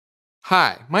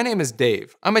Hi, my name is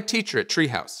Dave. I'm a teacher at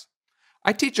Treehouse.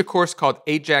 I teach a course called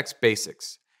Ajax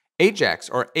Basics. Ajax,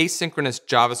 or Asynchronous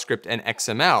JavaScript and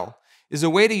XML, is a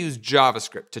way to use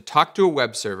JavaScript to talk to a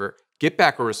web server, get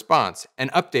back a response,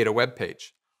 and update a web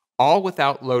page, all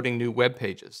without loading new web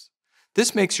pages.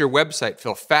 This makes your website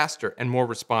feel faster and more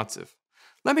responsive.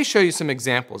 Let me show you some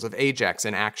examples of Ajax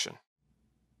in action.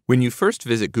 When you first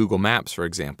visit Google Maps, for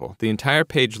example, the entire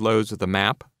page loads with a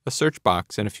map, a search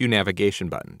box, and a few navigation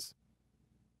buttons.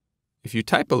 If you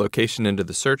type a location into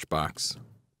the search box,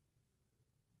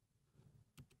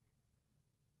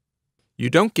 you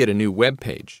don't get a new web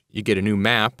page. You get a new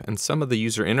map, and some of the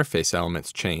user interface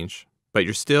elements change, but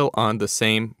you're still on the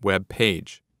same web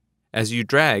page. As you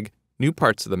drag, new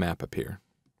parts of the map appear.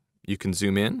 You can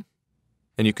zoom in,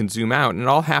 and you can zoom out, and it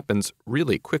all happens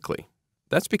really quickly.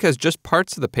 That's because just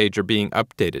parts of the page are being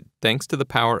updated, thanks to the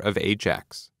power of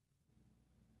Ajax.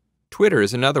 Twitter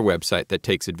is another website that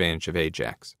takes advantage of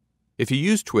Ajax. If you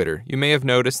use Twitter, you may have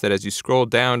noticed that as you scroll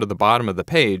down to the bottom of the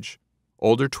page,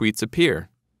 older tweets appear.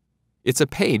 It's a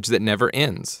page that never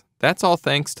ends. That's all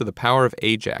thanks to the power of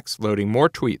Ajax loading more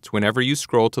tweets whenever you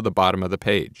scroll to the bottom of the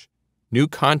page. New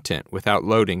content without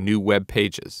loading new web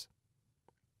pages.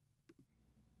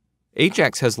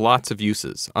 Ajax has lots of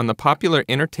uses. On the popular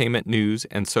entertainment, news,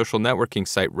 and social networking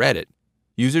site Reddit,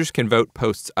 users can vote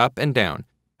posts up and down,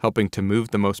 helping to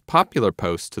move the most popular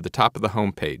posts to the top of the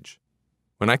home page.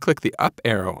 When I click the up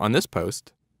arrow on this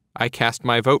post, I cast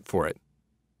my vote for it.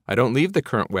 I don't leave the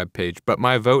current web page, but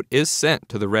my vote is sent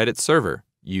to the Reddit server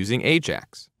using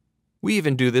Ajax. We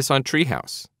even do this on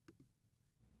Treehouse.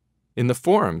 In the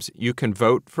forums, you can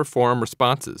vote for forum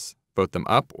responses, vote them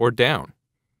up or down.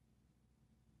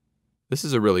 This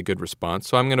is a really good response,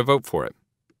 so I'm going to vote for it.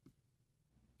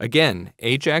 Again,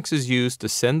 Ajax is used to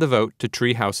send the vote to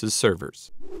Treehouse's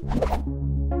servers.